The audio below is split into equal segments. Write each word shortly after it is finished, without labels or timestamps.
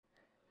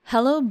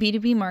Hello,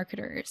 B2B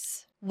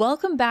marketers.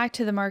 Welcome back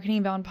to the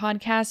Marketing Bound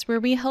podcast, where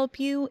we help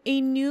you,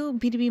 a new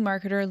B2B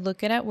marketer, look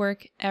good at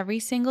work every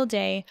single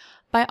day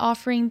by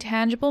offering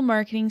tangible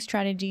marketing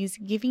strategies,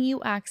 giving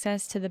you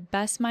access to the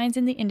best minds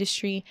in the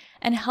industry,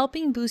 and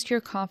helping boost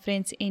your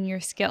confidence in your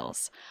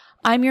skills.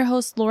 I'm your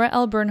host, Laura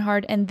L.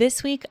 Bernhard, and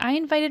this week I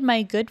invited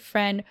my good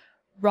friend,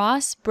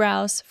 Ross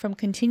Brous from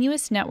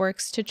Continuous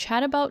Networks to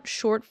chat about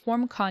short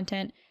form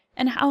content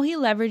and how he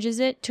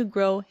leverages it to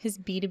grow his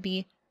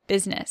B2B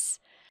business.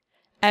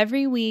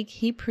 Every week,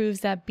 he proves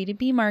that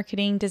B2B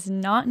marketing does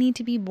not need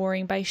to be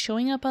boring by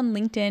showing up on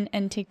LinkedIn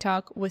and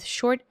TikTok with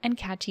short and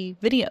catchy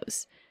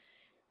videos.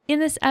 In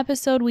this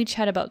episode, we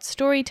chat about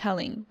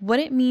storytelling, what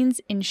it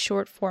means in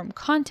short form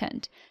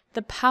content,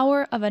 the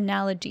power of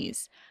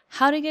analogies,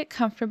 how to get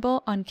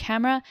comfortable on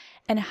camera,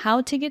 and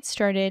how to get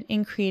started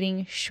in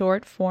creating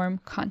short form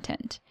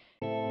content.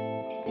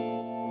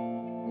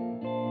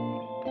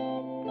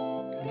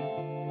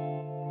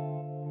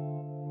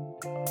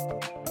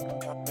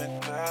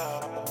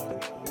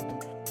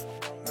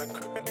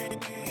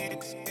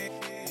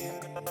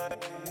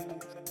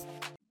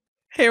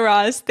 Hey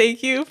Ross,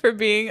 thank you for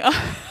being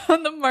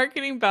on the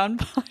Marketing Bound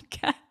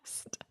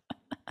podcast.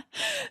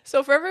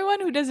 So for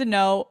everyone who doesn't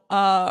know,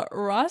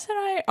 Ross and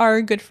I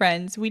are good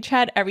friends. We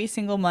chat every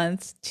single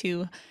month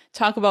to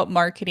talk about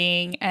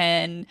marketing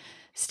and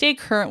stay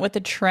current with the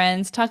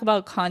trends, talk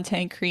about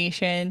content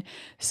creation.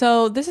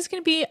 So this is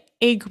going to be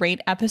a great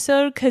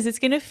episode because it's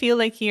going to feel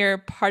like you're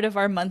part of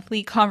our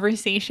monthly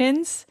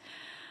conversations.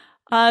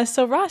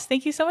 So Ross,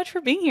 thank you so much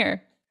for being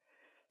here.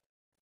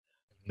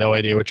 No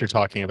idea what you're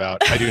talking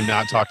about. I do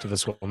not talk to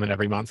this woman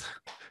every month.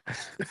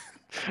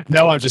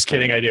 No, I'm just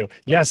kidding. I do.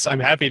 Yes, I'm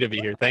happy to be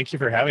here. Thank you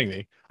for having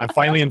me. I'm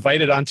finally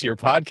invited onto your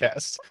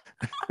podcast.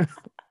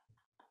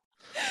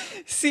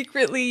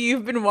 Secretly,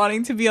 you've been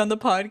wanting to be on the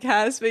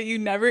podcast, but you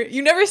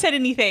never said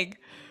anything.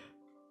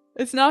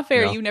 It's not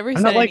fair. No, You never I'm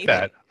said not like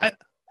anything. that.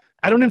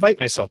 I don't invite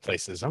myself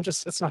places.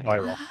 That's not how I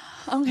roll.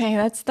 Okay,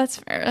 that's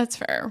fair. That's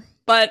fair.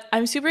 But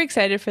I'm super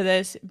excited for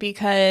this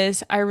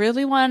because I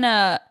really want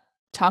to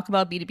talk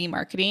about B2B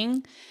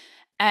marketing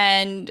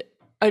and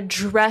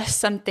address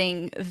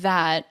something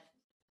that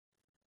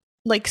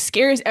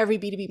scares every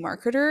B2B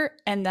marketer,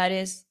 and that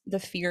is the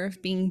fear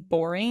of being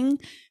boring,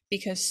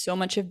 because so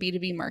much of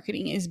B2B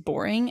marketing is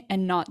boring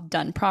and not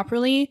done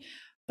properly.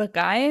 But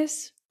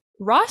guys,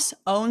 Ross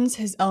owns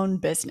his own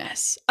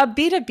business, a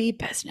B2B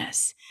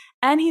business,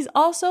 and he's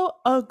also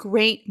a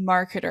great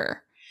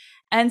marketer.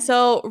 And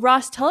so,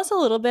 Ross, tell us a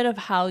little bit of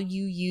how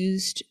you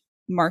used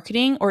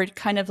marketing or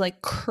kind of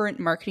like current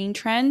marketing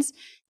trends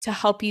to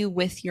help you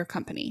with your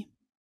company.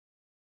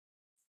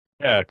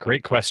 Yeah,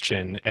 great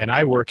question. And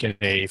I work in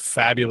a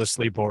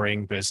fabulously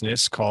boring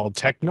business called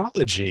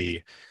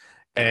technology.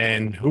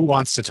 And who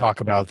wants to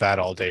talk about that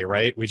all day,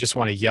 right? We just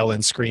want to yell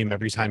and scream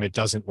every time it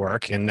doesn't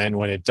work. And then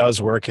when it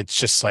does work, it's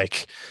just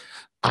like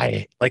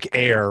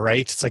air,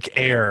 right? It's like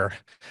air.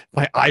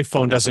 My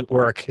iPhone doesn't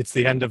work. It's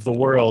the end of the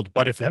world.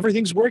 But if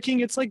everything's working,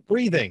 it's like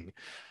breathing.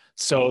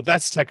 So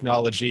that's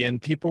technology,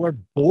 and people are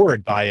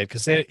bored by it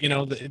because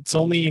it's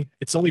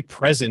only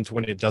present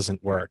when it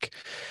doesn't work.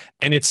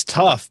 And it's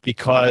tough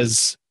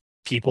because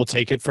people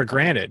take it for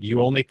granted.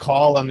 You only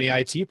call on the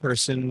IT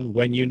person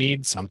when you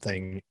need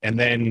something. And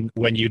then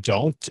when you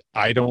don't,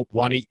 I don't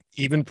want to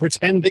even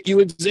pretend that you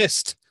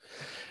exist.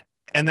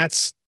 And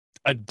that's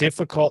a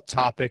difficult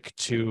topic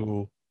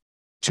to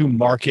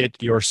market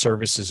your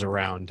services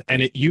around. And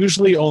it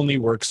usually only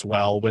works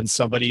well when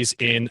somebody's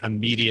in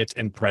immediate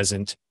and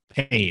present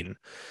pain.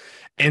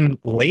 And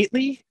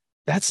lately,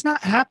 that's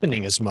not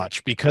happening as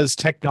much because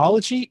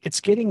technology,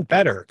 it's getting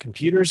better.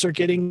 Computers are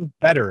getting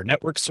better.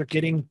 Networks are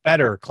getting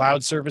better.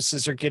 Cloud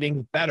services are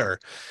getting better.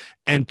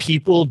 And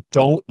people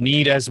don't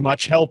need as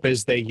much help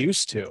as they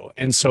used to.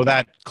 And so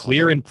that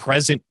clear and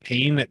present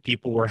pain that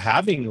people were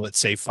having, let's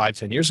say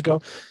 5-10 years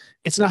ago,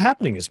 it's not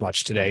happening as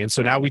much today. And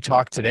so now we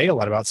talk today a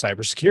lot about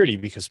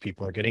cybersecurity because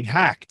people are getting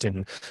hacked,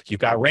 and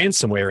you've got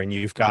ransomware, and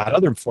you've got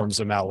other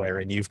forms of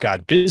malware, and you've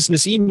got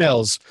business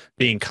emails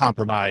being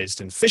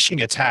compromised, and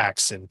phishing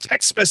attacks, and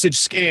text message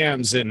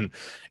scams, and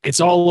it's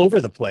all over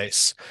the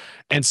place.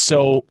 And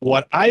so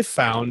what I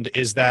found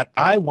is that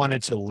I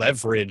wanted to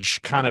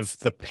leverage kind of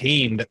the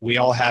pain that we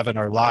all have in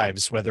our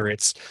lives, whether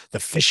it's the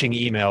phishing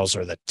emails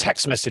or the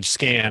text message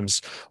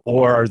scams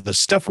or the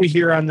stuff we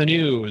hear on the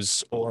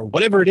news or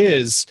whatever it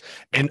is.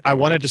 And I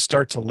wanted to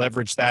start to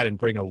leverage that and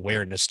bring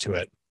awareness to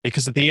it.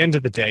 Because at the end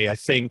of the day, I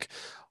think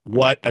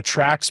what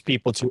attracts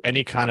people to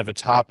any kind of a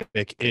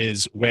topic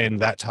is when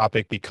that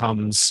topic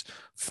becomes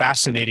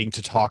fascinating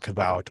to talk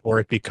about, or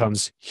it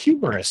becomes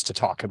humorous to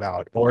talk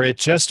about, or it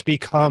just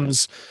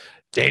becomes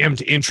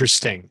damned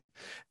interesting.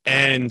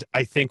 And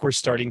I think we're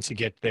starting to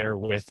get there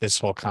with this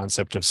whole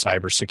concept of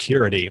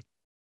cybersecurity.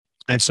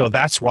 And so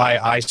that's why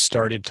I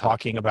started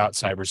talking about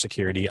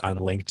cybersecurity on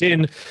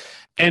LinkedIn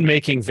and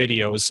making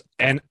videos.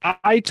 And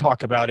I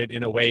talk about it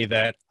in a way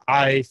that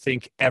I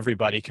think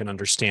everybody can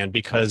understand,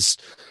 because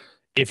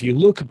if you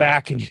look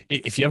back and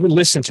if you ever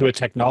listen to a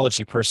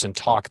technology person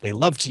talk, they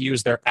love to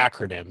use their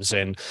acronyms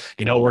and,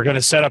 we're going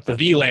to set up the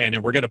VLAN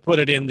and we're going to put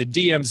it in the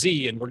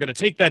DMZ and we're going to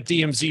take that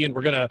DMZ and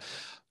we're going to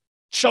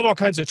shove all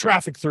kinds of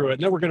traffic through it.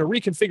 And then we're going to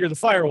reconfigure the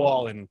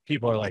firewall. And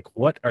people are like,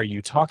 what are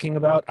you talking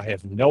about? I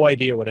have no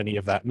idea what any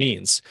of that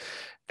means.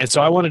 And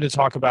so I wanted to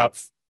talk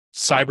about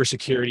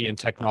cybersecurity and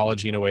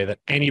technology in a way that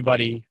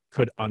anybody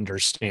could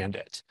understand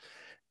it.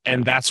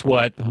 And that's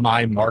what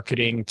my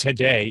marketing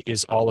today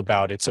is all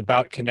about. It's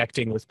about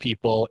connecting with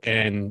people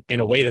and in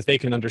a way that they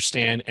can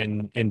understand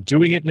and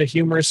doing it in a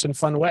humorous and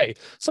fun way.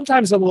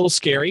 Sometimes I'm a little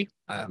scary.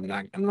 I'm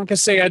not gonna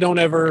say I don't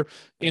ever,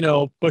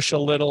 push a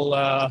little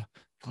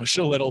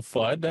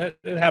FUD. That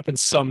it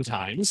happens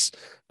sometimes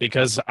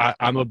because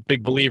I'm a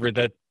big believer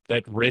that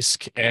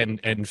risk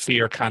and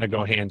fear kind of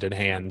go hand in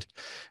hand,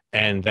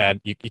 and that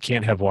you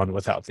can't have one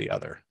without the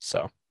other.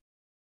 So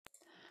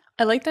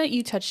I like that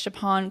you touched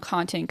upon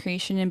content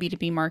creation and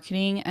B2B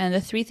marketing. And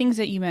the three things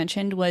that you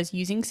mentioned was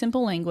using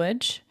simple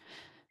language.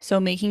 So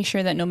making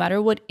sure that no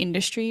matter what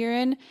industry you're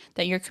in,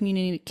 that you're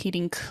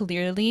communicating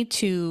clearly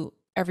to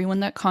everyone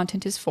that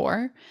content is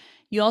for.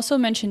 You also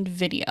mentioned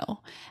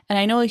video. And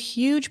I know a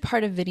huge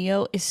part of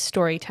video is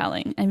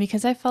storytelling. And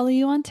because I follow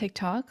you on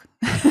TikTok,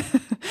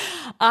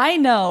 I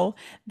know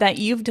that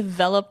you've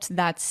developed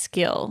that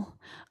skill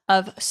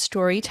of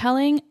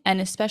storytelling, and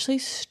especially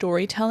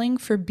storytelling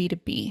for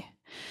B2B.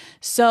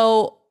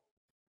 So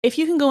if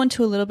you can go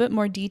into a little bit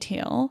more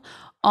detail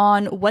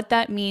on what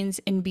that means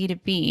in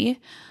B2B,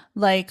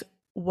 like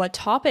what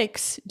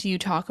topics do you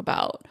talk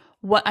about?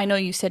 What, I know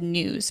you said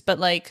news, but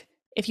like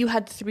if you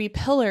had three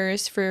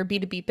pillars for your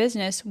B2B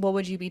business, what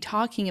would you be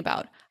talking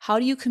about? How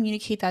do you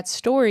communicate that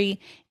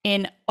story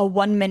in a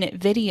 1-minute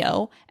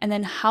video? And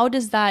then how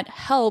does that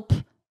help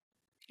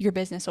your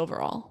business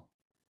overall?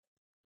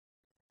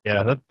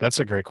 yeah, that's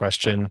a great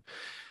question.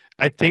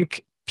 I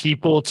think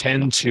people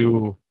tend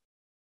to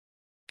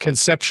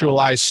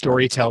conceptualize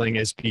storytelling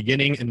as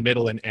beginning and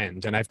middle and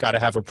end. And I've got to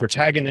have a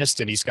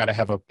protagonist and he's got to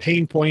have a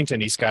pain point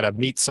and he's got to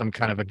meet some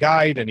kind of a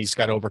guide and he's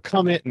got to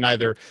overcome it and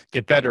either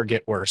get better or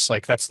get worse.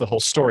 Like that's the whole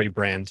story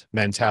brand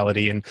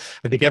mentality. And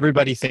I think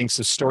everybody thinks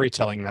of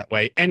storytelling that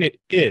way. And it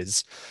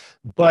is,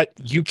 but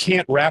you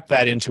can't wrap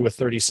that into a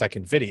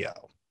 30-second video.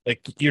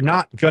 Like you're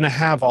not going to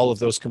have all of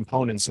those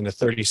components in a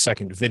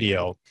 30-second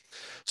video.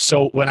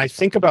 So when I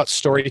think about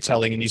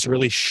storytelling in these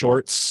really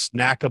short,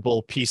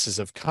 snackable pieces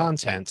of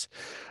content,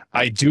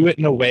 I do it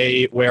in a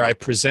way where I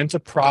present a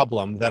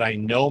problem that I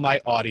know my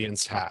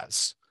audience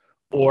has,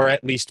 or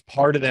at least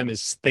part of them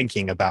is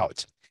thinking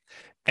about.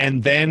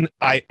 And then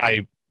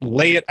I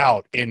lay it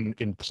out in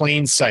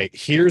plain sight.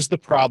 Here's the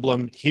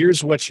problem.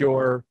 Here's what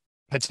you're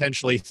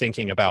potentially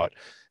thinking about.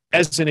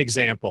 As an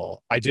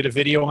example, I did a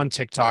video on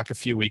TikTok a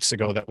few weeks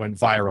ago that went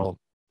viral.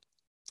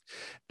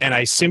 And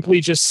I simply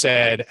just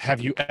said,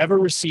 have you ever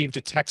received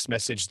a text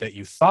message that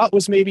you thought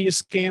was maybe a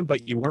scam,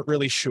 but you weren't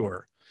really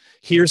sure?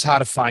 Here's how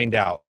to find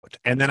out.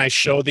 And then I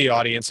showed the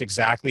audience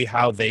exactly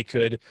how they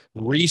could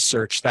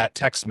research that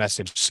text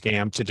message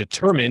scam to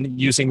determine,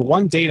 using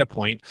one data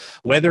point,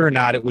 whether or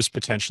not it was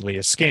potentially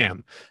a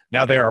scam.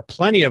 Now, there are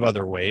plenty of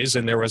other ways,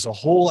 and there was a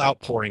whole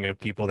outpouring of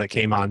people that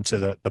came on to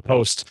the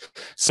post.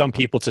 Some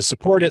people to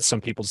support it,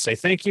 some people to say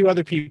thank you,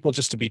 other people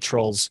just to be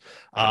trolls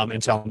and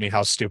tell me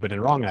how stupid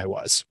and wrong I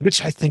was,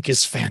 which I think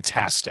is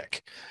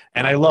fantastic.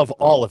 And I love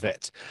all of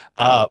it.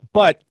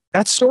 But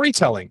that's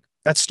storytelling.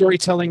 That's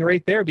storytelling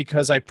right there,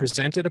 because I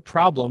presented a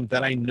problem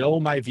that I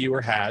know my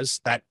viewer has,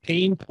 that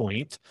pain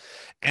point,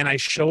 and I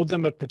showed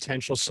them a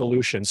potential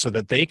solution so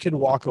that they could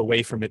walk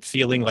away from it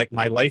feeling like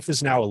my life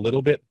is now a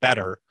little bit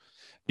better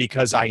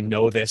because I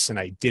know this and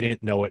I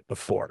didn't know it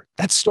before.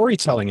 That's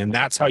storytelling, and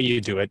that's how you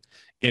do it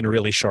in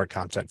really short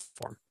content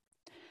form.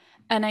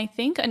 And I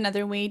think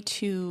another way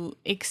to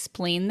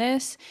explain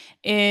this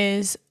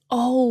is,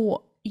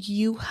 oh,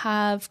 you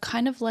have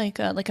kind of like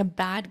a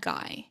bad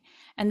guy.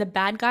 And the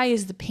bad guy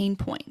is the pain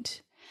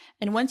point.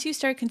 And once you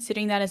start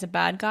considering that as a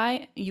bad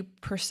guy, you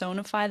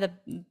personify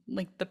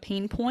the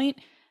pain point,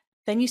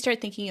 then you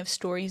start thinking of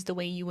stories the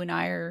way you and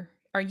I are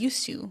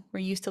used to. We're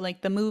used to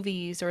like the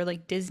movies or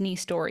like Disney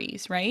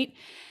stories, right?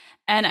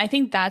 And I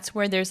think that's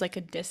where there's like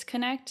a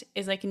disconnect,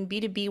 is like in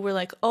B2B, we're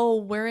like, oh,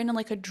 we're in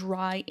like a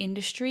dry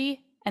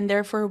industry and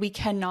therefore we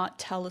cannot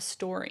tell a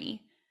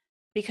story.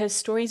 Because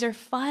stories are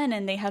fun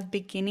and they have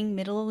beginning,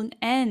 middle, and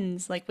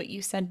ends, like what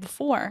you said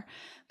before.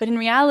 But in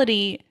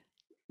reality,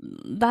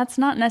 that's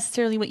not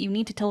necessarily what you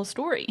need to tell a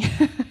story.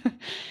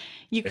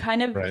 You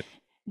kind of Right.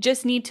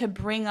 just need to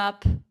bring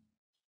up,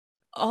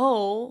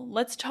 oh,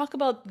 let's talk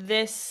about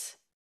this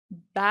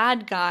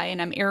bad guy.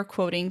 And I'm air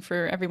quoting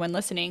for everyone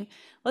listening.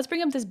 Let's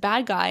bring up this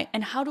bad guy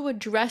and how to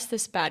address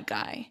this bad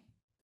guy.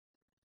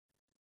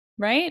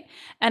 Right?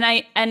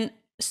 And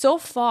so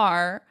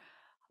far,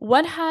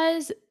 what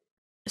has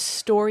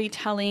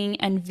storytelling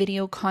and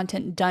video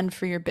content done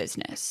for your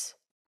business?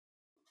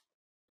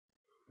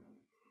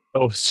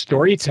 So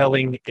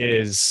storytelling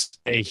is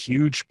a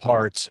huge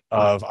part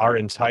of our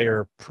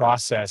entire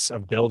process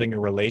of building a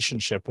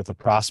relationship with a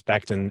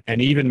prospect and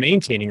even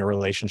maintaining a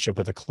relationship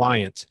with a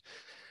client.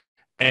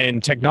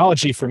 And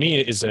technology for me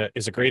is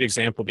a great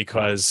example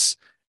because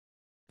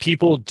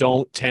people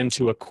don't tend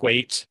to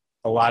equate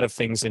a lot of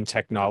things in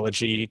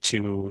technology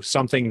to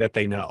something that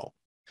they know.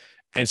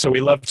 And so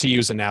we love to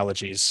use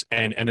analogies,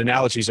 and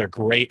analogies are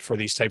great for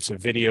these types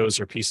of videos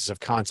or pieces of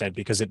content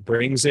because it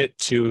brings it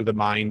to the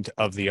mind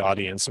of the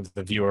audience, of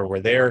the viewer, where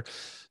they're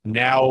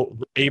now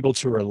able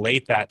to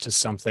relate that to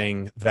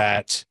something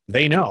that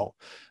they know.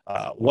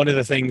 One of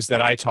the things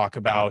that I talk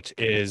about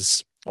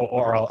is,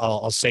 or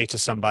I'll say to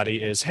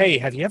somebody is, hey,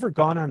 have you ever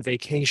gone on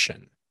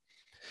vacation?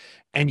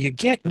 And you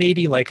get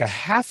maybe like a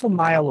half a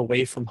mile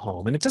away from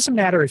home. And it doesn't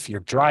matter if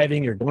you're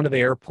driving, you're going to the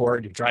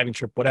airport, you're driving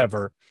trip,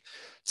 whatever,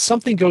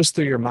 something goes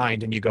through your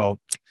mind and you go,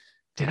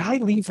 did I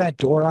leave that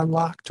door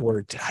unlocked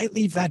or did I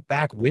leave that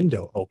back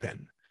window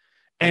open?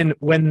 And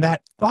when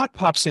that thought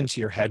pops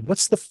into your head,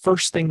 what's the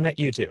first thing that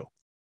you do?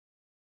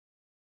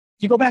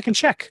 You go back and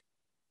check.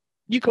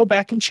 You go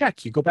back and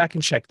check. You go back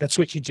and check. That's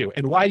what you do.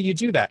 And why do you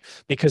do that?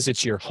 Because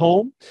it's your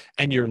home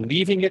and you're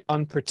leaving it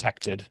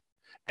unprotected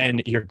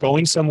and you're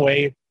going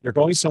somewhere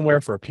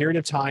for a period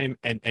of time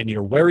and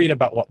you're worried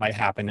about what might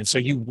happen. And so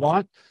you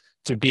want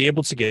to be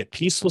able to get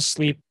peaceful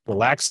sleep,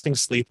 relaxing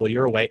sleep while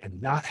you're away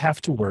and not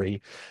have to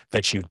worry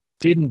that you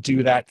didn't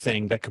do that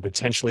thing that could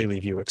potentially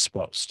leave you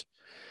exposed.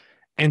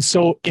 And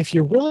so if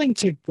you're willing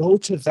to go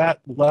to that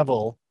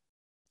level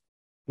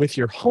with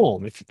your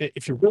home,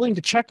 if you're willing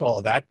to check all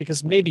of that,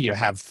 because maybe you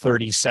have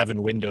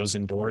 37 windows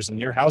and doors in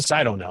your house,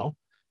 I don't know,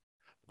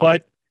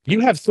 but you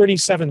have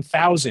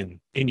 37,000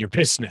 in your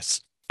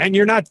business and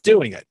you're not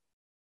doing it.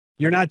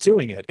 You're not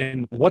doing it.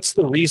 And what's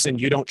the reason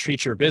you don't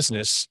treat your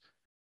business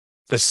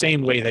the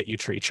same way that you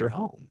treat your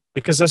home?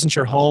 Because doesn't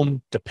your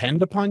home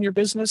depend upon your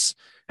business?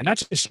 And not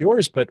just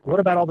yours, but what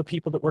about all the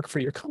people that work for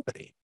your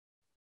company?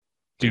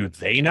 Do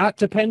they not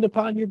depend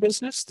upon your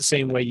business the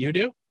same way you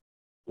do?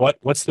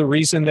 What's the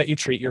reason that you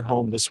treat your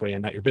home this way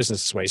and not your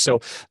business this way? So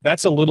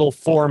that's a little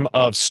form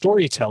of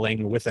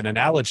storytelling with an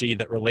analogy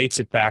that relates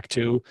it back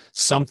to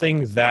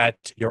something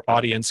that your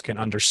audience can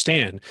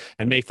understand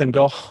and make them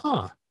go,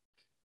 huh,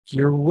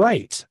 you're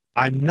right.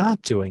 I'm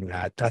not doing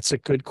that. That's a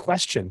good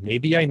question.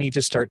 Maybe I need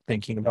to start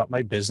thinking about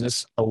my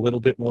business a little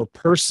bit more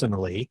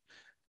personally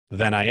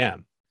than I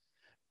am.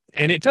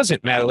 And it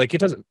doesn't matter.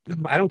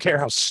 I don't care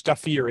how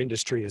stuffy your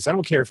industry is. I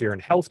don't care if you're in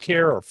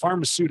healthcare or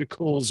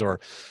pharmaceuticals or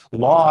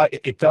law.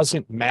 It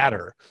doesn't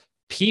matter.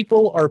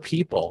 People are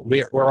people.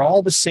 We're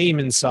all the same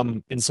in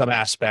some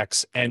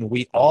aspects, and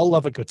we all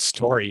love a good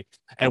story,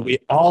 and we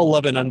all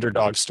love an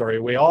underdog story.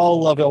 We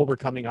all love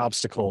overcoming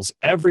obstacles.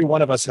 Every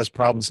one of us has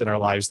problems in our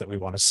lives that we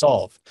want to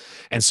solve.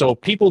 And so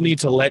people need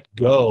to let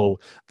go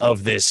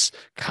of this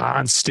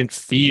constant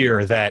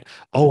fear that,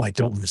 oh, I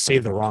don't want to say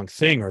the wrong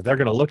thing, or they're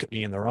going to look at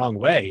me in the wrong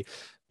way,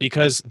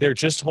 because they're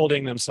just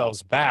holding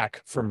themselves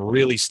back from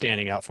really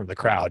standing out from the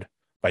crowd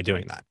by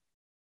doing that.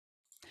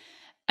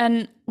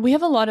 And we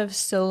have a lot of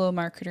solo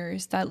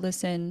marketers that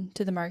listen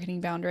to the Marketing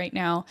Bound right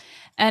now.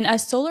 And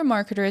as solo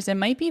marketers, it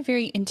might be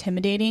very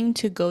intimidating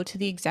to go to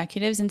the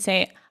executives and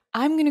say,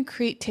 I'm going to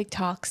create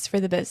TikToks for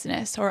the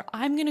business, or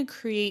I'm going to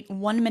create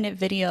 1-minute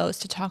videos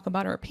to talk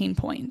about our pain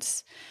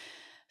points.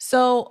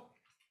 So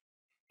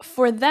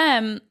for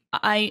them,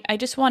 I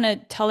just want to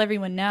tell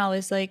everyone now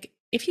is like,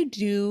 if you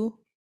do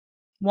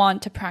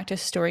want to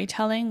practice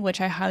storytelling,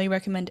 which I highly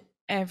recommend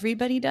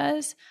everybody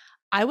does,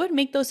 I would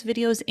make those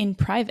videos in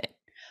private.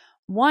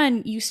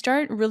 One, you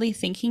start really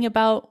thinking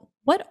about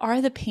what are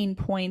the pain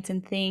points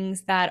and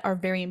things that are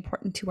very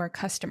important to our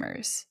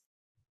customers,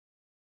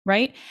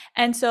 right?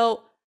 And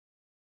so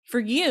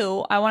for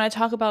you, I want to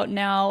talk about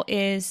now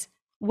is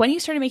when you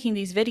started making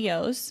these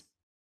videos,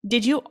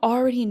 did you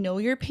already know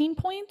your pain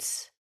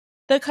points,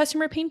 the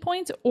customer pain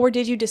points, or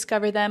did you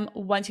discover them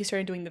once you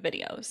started doing the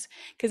videos?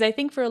 Because I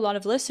think for a lot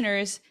of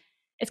listeners,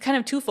 it's kind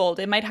of twofold.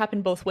 It might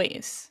happen both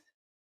ways.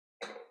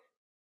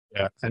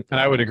 Yeah, and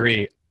I would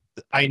agree.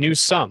 I knew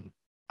some.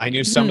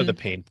 Some of the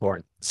pain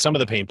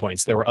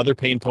points. There were other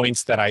pain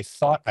points that I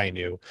thought I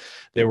knew.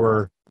 There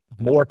were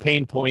more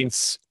pain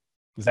points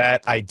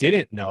that I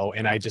didn't know,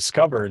 and I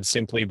discovered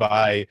simply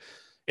by,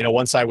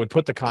 once I would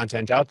put the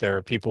content out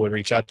there, people would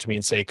reach out to me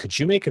and say, could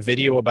you make a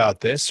video about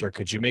this, or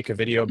could you make a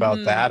video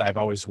about that? I've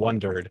always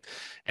wondered.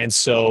 And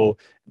so,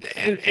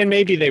 and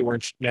maybe they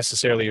weren't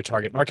necessarily your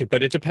target market,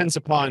 but it depends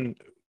upon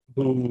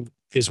who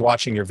is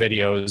watching your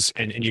videos,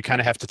 and you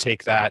kind of have to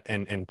take that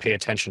and pay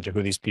attention to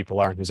who these people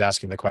are and who's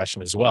asking the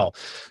question as well.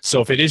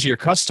 So if it is your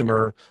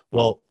customer,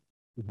 well,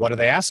 what are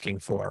they asking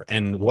for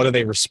and what are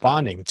they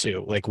responding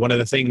to? Like, one of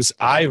the things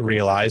I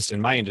realized in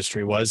my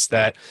industry was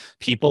that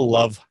people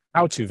love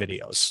how-to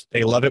videos.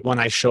 They love it when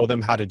I show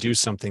them how to do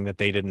something that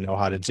they didn't know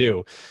how to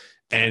do.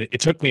 And it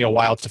took me a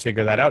while to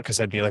figure that out,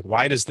 because I'd be like,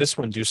 why does this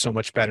one do so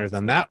much better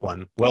than that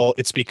one? Well,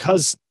 it's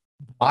because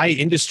my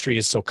industry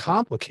is so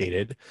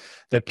complicated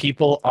that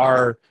people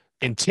are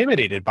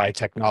intimidated by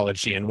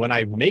technology. And when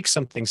I make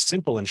something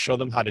simple and show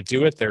them how to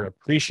do it, they're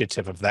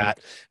appreciative of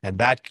that. And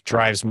that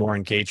drives more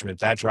engagement.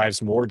 That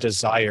drives more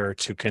desire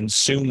to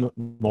consume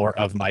more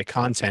of my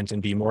content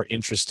and be more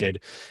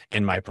interested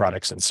in my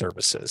products and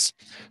services.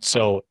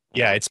 So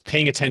yeah, it's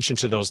paying attention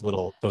to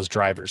those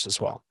drivers as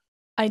well.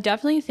 I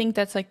definitely think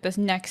that's like this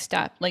next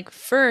step. Like,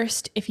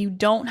 first, if you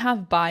don't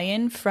have buy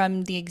in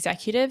from the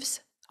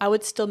executives, I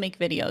would still make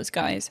videos,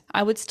 guys.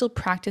 I would still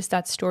practice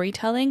that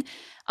storytelling,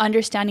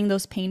 understanding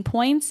those pain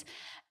points,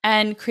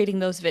 and creating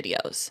those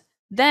videos.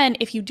 Then,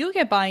 if you do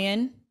get buy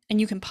in and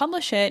you can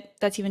publish it,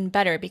 that's even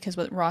better because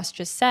what Ross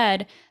just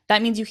said,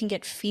 that means you can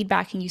get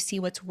feedback and you see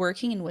what's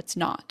working and what's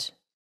not.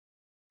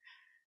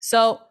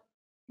 So,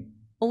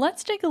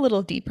 let's dig a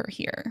little deeper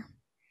here.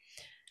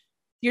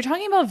 You're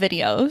talking about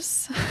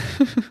videos.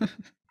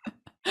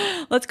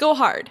 Let's go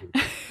hard.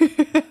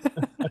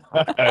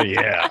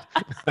 Yeah.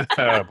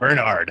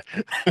 Bernard.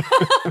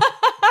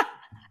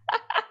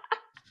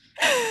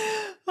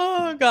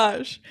 Oh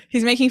gosh.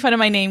 He's making fun of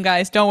my name,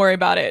 guys. Don't worry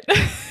about it.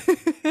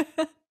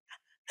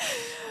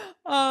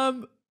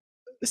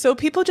 So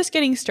people just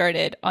getting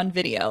started on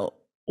video,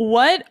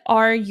 what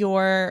are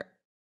your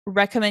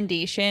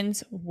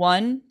recommendations,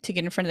 one, to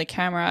get in front of the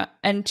camera,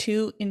 and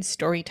two, in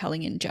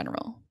storytelling in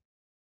general?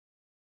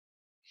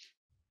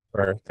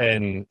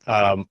 And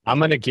I'm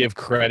going to give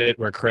credit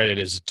where credit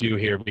is due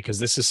here because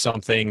this is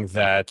something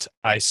that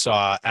I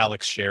saw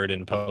Alex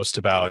Sheridan post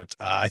about.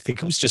 I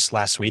think it was just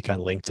last week on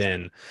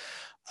LinkedIn.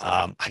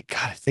 I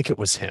think it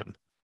was him.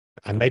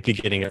 I might be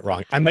getting it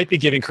wrong. I might be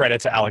giving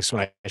credit to Alex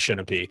when I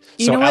shouldn't be.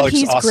 You know what? Alex,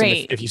 He's awesome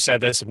great. if you said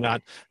this. If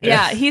not,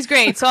 yeah, he's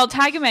great. So I'll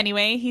tag him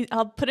anyway.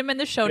 I'll put him in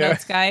the show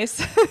notes,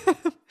 guys.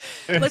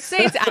 Let's say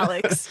it's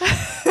Alex.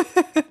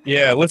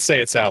 Yeah, let's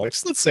say it's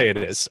Alex. Let's say it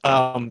is.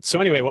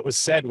 So anyway, what was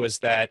said was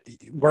that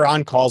we're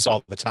on calls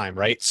all the time,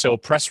 right? So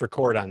press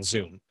record on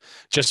Zoom.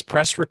 Just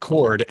press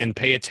record and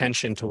pay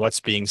attention to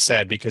what's being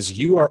said because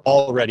you are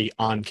already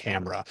on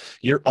camera.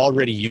 You're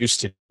already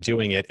used to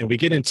doing it. And we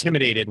get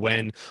intimidated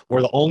when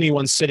we're the only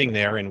ones sitting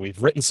there and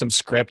we've written some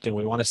script and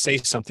we want to say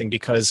something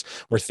because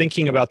we're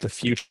thinking about the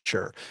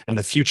future. And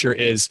the future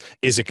is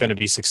it going to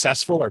be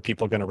successful? Are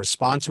people going to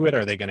respond to it?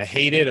 Are they going to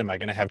hate it? Am I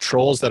going to have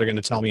trolls that are going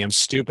to tell me I'm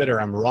stupid or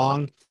I'm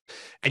wrong?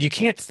 And you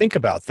can't think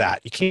about that.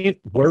 You can't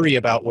worry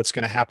about what's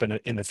going to happen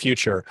in the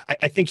future.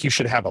 I think you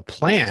should have a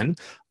plan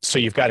so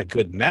you've got a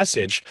good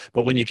message.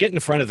 But when you get in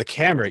front of the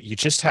camera, you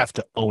just have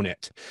to own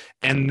it.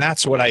 And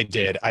that's what I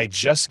did. I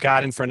just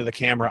got in front of the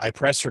camera. I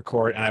pressed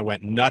record and I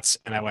went nuts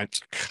and I went,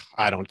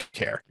 I don't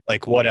care.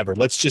 Like, whatever.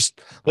 Let's just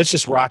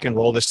rock and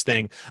roll this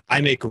thing.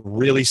 I make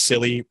really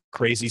silly,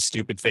 crazy,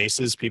 stupid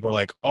faces. People are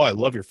like, oh, I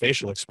love your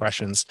facial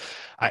expressions.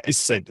 I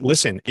said,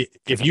 listen,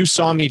 if you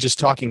saw me just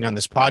talking on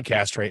this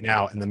podcast right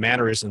now and the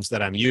mannerisms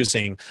that I'm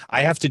using,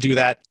 I have to do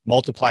that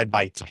multiplied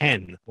by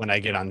 10 when I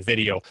get on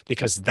video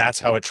because that's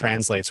how it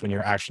translates when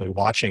you're actually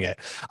watching it.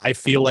 I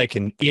feel like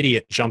an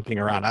idiot jumping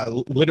around. I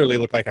literally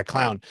look like a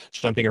clown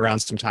jumping around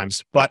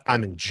sometimes, but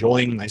I'm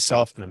enjoying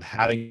myself and I'm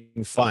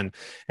having fun.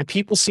 And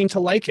people seem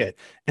to like it.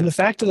 And the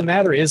fact of the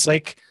matter is,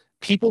 like,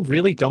 people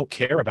really don't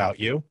care about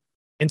you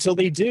until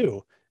they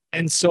do.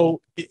 And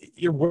so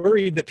you're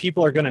worried that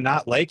people are going to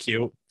not like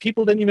you.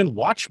 People didn't even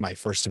watch my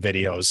first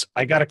videos.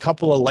 I got a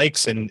couple of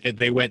likes and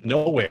they went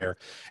nowhere.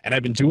 And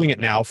I've been doing it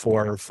now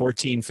for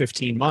 14,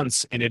 15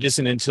 months. And it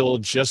isn't until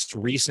just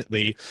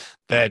recently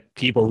that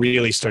people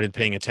really started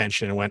paying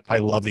attention and went, I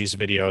love these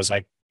videos.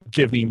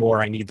 Give me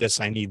more. I need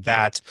this. I need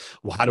that.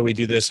 Well, how do we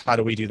do this? How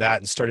do we do that?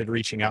 And started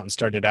reaching out and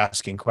started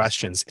asking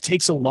questions. It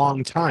takes a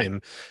long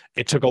time.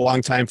 It took a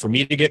long time for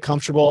me to get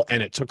comfortable,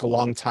 and it took a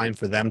long time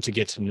for them to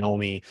get to know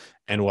me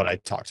and what I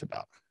talked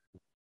about.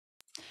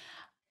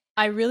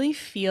 I really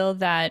feel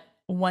that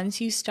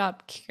once you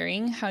stop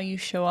caring how you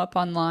show up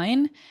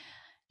online,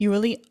 you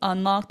really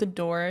unlock the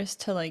doors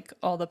to like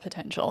all the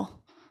potential.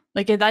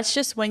 Like that's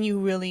just when you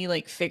really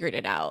like figured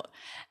it out.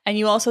 And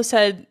you also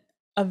said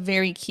a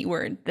very key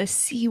word, the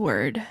C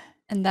word,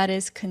 and that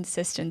is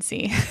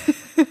consistency.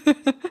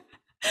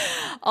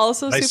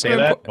 Also, did I say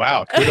that?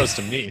 Wow, kudos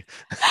to me.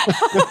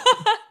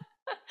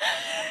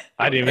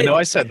 I didn't even know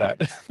I said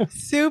that.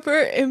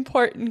 Super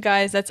important,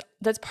 guys.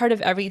 That's part of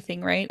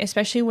everything, right?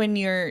 Especially when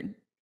you're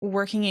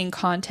working in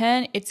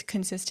content, it's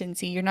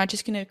consistency. You're not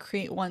just going to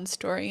create one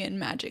story and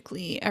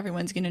magically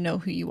everyone's going to know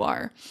who you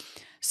are.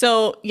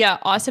 So, yeah,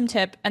 awesome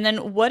tip. And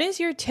then what is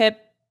your tip?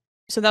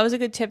 So that was a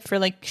good tip for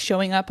like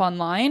showing up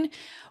online.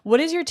 What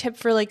is your tip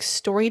for like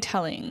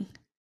storytelling?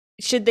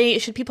 Should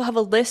people have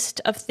a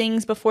list of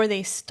things before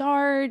they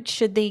start?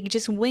 Should they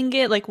just wing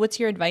it? Like, what's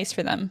your advice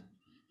for them?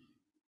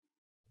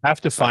 Have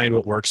to find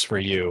what works for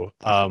you.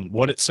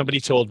 Somebody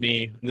told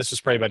me, and this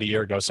was probably about a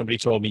year ago, somebody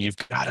told me, you've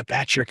got to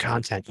batch your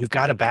content. You've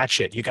got to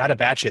batch it. You got to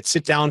batch it.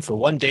 Sit down for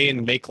one day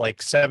and make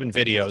like 7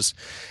 videos.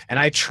 And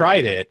I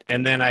tried it.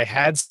 And then I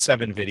had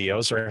 7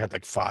 videos, or I had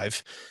like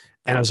 5.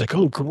 And I was like,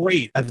 oh,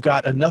 great. I've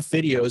got enough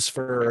videos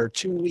for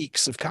 2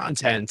 weeks of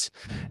content.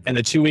 And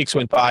the 2 weeks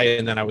went by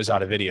and then I was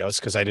out of videos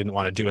because I didn't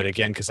want to do it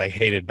again because I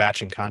hated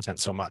batching content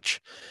so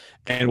much.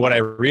 And what I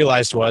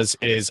realized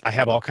is I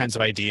have all kinds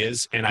of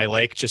ideas and I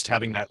like just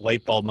having that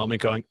light bulb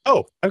moment going,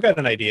 oh, I've got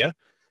an idea.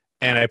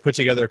 And I put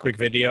together a quick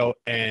video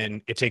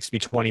and it takes me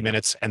 20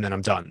 minutes and then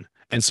I'm done.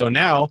 And so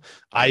now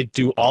I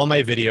do all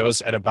my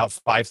videos at about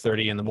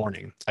 5:30 in the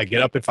morning. I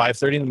get up at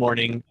 5:30 in the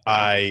morning.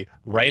 I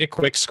write a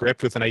quick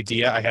script with an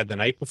idea I had the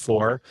night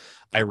before.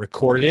 I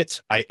record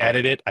it, I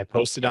edit it, I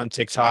post it on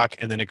TikTok,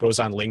 and then it goes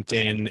on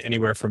LinkedIn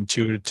anywhere from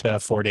 2 to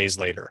 4 days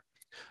later.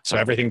 So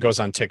everything goes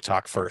on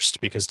TikTok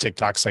first, because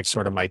TikTok's like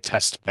sort of my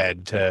test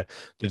bed to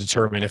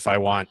determine if I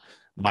want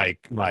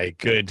my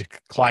good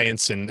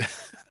clients and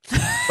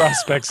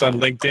prospects on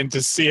LinkedIn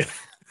to see it.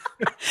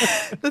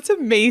 That's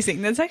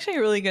amazing. That's actually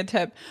a really good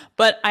tip.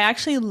 But I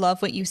actually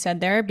love what you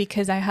said there,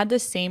 because I had the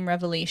same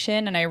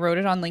revelation and I wrote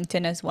it on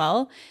LinkedIn as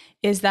well,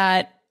 is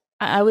that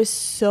I was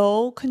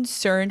so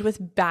concerned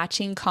with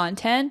batching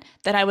content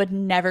that I would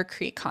never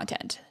create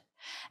content.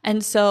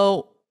 And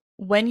so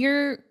when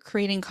you're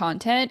creating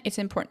content, it's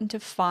important to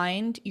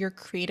find your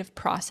creative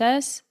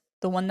process,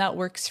 the one that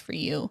works for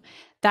you.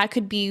 That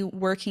could be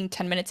working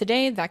 10 minutes a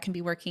day. That can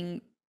be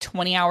working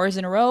 20 hours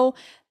in a row.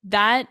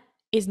 That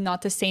is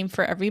not the same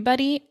for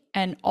everybody.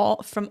 And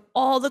from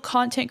all the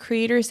content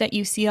creators that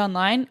you see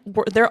online,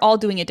 they're all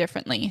doing it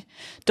differently.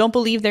 Don't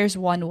believe there's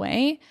one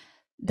way.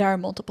 There are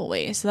multiple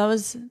ways. So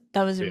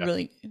that was a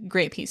really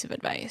great piece of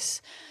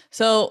advice.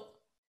 So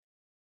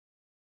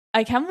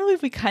I can't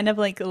believe we kind of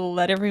like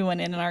let everyone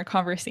in on our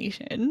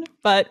conversation.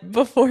 But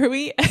before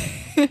we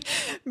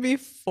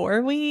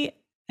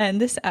end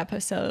this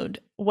episode,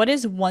 what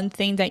is one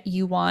thing that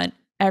you want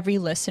every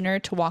listener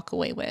to walk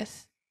away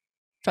with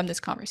from this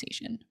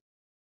conversation?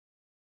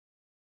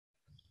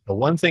 The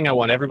one thing I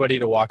want everybody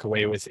to walk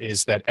away with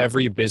is that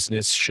every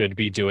business should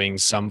be doing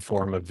some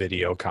form of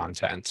video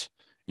content.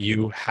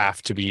 You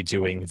have to be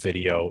doing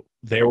video.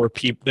 There are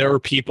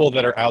people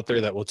that are out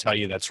there that will tell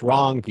you that's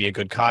wrong. Be a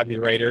good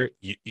copywriter.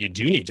 You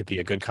do need to be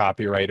a good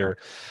copywriter,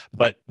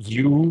 but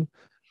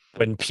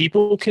when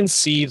people can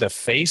see the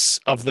face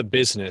of the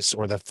business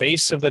or the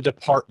face of the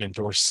department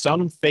or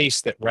some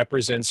face that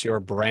represents your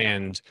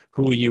brand,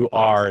 who you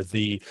are,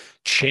 the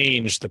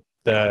change,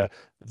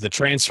 the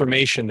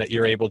transformation that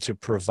you're able to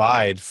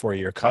provide for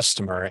your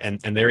customer, and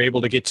they're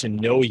able to get to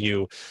know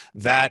you,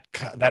 that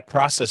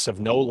process of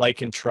know,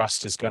 like, and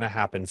trust is going to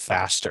happen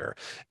faster.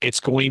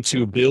 It's going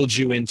to build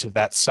you into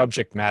that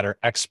subject matter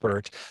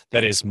expert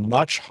that is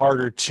much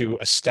harder to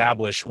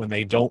establish when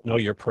they don't know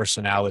your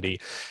personality.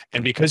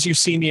 And because you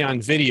see me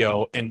on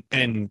video and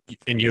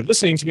you're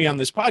listening to me on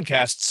this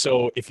podcast,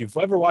 so if you've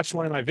ever watched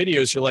one of my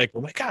videos, you're like,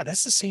 oh my God,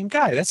 that's the same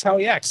guy. That's how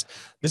he acts.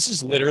 This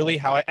is literally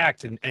how I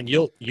act. And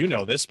you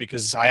know this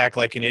because I act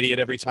like an idiot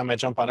every time I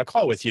jump on a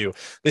call with you.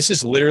 This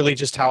is literally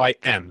just how I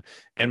am.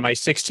 And my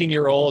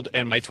 16-year-old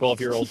and my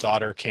 12-year-old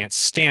daughter can't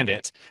stand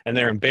it. And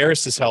they're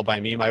embarrassed as hell by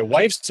me. My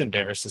wife's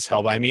embarrassed as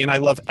hell by me. And I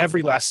love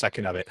every last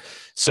second of it.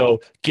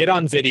 So get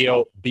on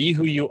video, be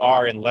who you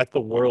are, and let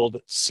the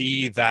world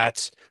see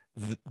that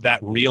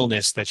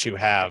realness that you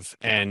have.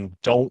 And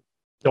don't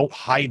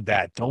hide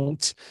that.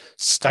 Don't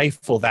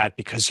stifle that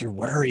because you're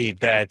worried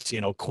that,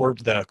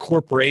 the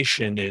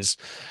corporation is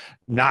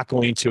not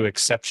going to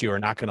accept you or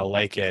not going to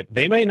like it.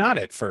 They may not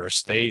at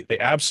first. They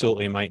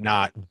absolutely might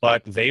not,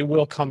 but they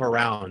will come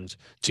around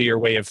to your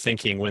way of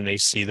thinking when they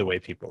see the way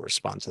people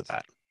respond to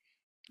that.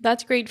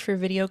 That's great for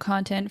video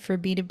content for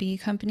B2B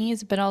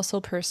companies, but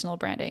also personal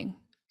branding.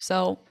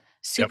 So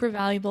super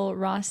valuable.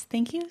 Ross,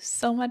 thank you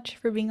so much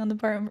for being on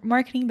the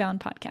Marketing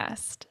Bound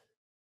podcast.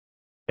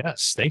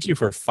 Yes, thank you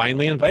for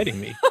finally inviting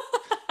me.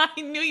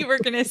 I knew you were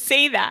going to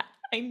say that.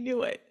 I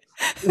knew it.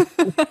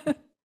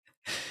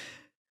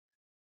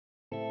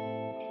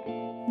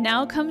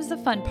 Now comes the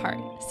fun part.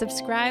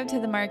 Subscribe to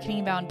the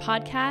Marketing Bound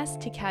podcast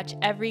to catch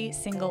every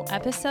single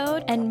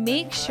episode, and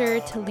make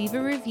sure to leave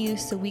a review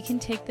so we can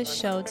take the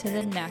show to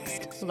the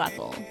next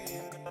level.